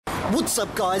What's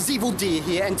up guys, Evildea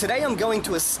here, and today I'm going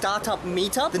to a startup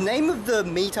meetup. The name of the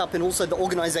meetup and also the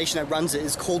organization that runs it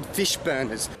is called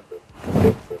Fishburners.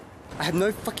 I have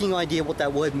no fucking idea what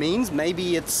that word means.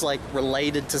 Maybe it's like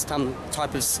related to some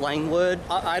type of slang word.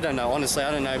 I don't know, honestly,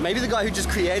 I don't know. Maybe the guy who just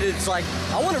created it's like,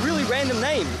 I want a really random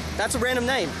name. That's a random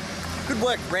name. Good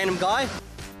work, random guy.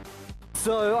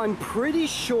 So I'm pretty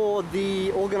sure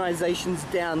the organization's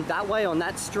down that way on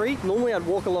that street. Normally I'd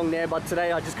walk along there, but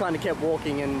today I just kind of kept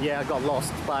walking and yeah, I got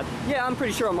lost. But yeah, I'm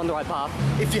pretty sure I'm on the right path.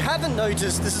 If you haven't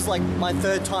noticed, this is like my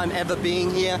third time ever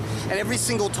being here. And every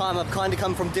single time I've kind of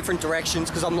come from different directions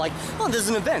because I'm like, oh, there's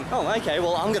an event. Oh, okay,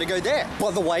 well, I'm gonna go there.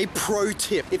 By the way, pro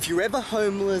tip, if you're ever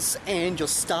homeless and you're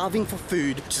starving for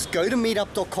food, just go to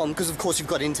meetup.com because of course you've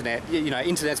got internet. You know,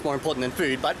 internet's more important than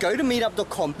food, but go to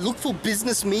meetup.com, look for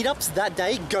business meetups that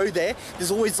day, go there.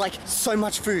 There's always like so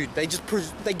much food. They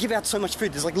give out so much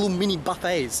food. There's like little mini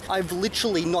buffets. I've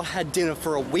literally not had dinner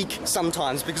for a week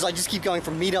sometimes because I just keep going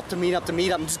from meetup to meetup to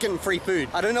meetup and just getting free food.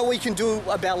 I don't know what you can do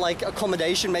about like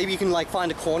accommodation. Maybe you can like find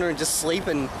a corner and just sleep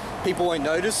and people won't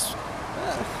notice.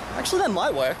 Actually, that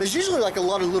might work. There's usually like a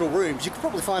lot of little rooms. You could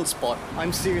probably find a spot.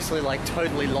 I'm seriously like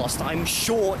totally lost. I'm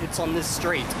sure it's on this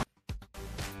street.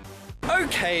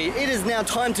 Okay, it is now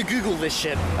time to Google this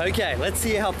shit. Okay, let's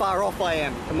see how far off I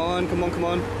am. Come on, come on, come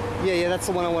on. Yeah, that's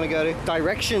the one I want to go to.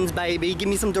 Directions, baby. Give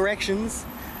me some directions.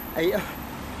 Hey,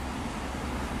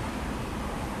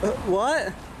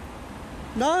 what?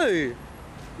 No.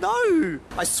 No!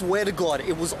 I swear to God,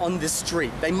 it was on this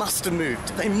street. They must have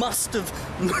moved. They must have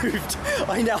moved.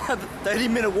 I now have a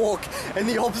 30-minute walk in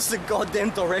the opposite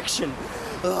goddamn direction.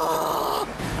 Ugh.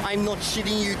 I'm not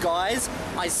shitting you guys.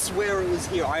 I swear it was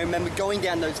here. I remember going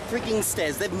down those freaking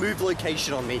stairs. They've moved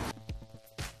location on me.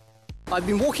 I've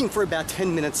been walking for about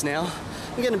 10 minutes now.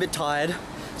 I'm getting a bit tired.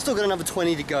 Still got another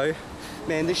 20 to go.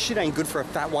 Man, this shit ain't good for a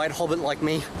fat white hobbit like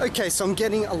me. Okay, so I'm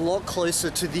getting a lot closer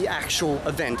to the actual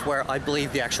event, where I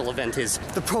believe the actual event is.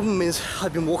 The problem is,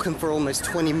 I've been walking for almost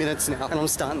 20 minutes now, and I'm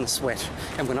starting to sweat.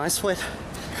 And when I sweat,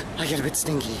 I get a bit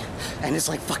stinky. And it's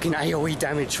like fucking AoE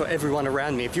damage for everyone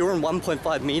around me. If you're on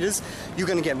 1.5 meters, you're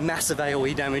gonna get massive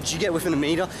AoE damage. You get within a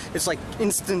meter, it's like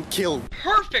instant kill.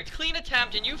 Perfect, clean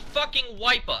attempt, and you fucking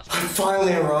wipe us. I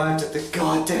finally arrived at the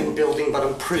goddamn building, but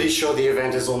I'm pretty sure the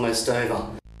event is almost over.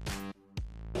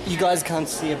 You guys can't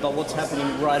see it, but what's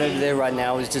happening right over there right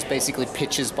now is just basically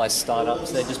pitches by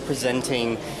startups. They're just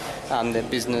presenting their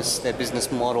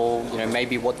business model, you know,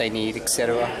 maybe what they need,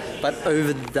 etc. But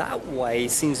over that way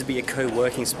seems to be a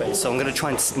co-working space, so I'm going to try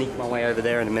and sneak my way over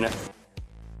there in a minute.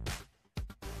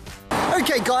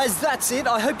 Okay guys, that's it.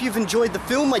 I hope you've enjoyed the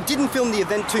film. I didn't film the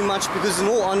event too much because in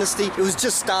all honesty, it was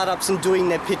just startups and doing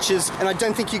their pitches, and I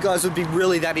don't think you guys would be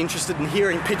really that interested in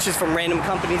hearing pitches from random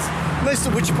companies, most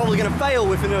of which are probably going to fail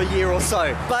within a year or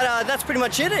so. But that's pretty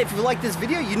much it. If you like this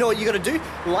video, you know what you got to do.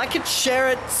 Like it, share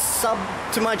it, sub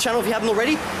to my channel if you haven't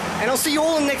already, and I'll see you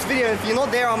all in the next video. If you're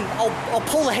not there, I'll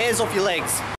pull the hairs off your legs.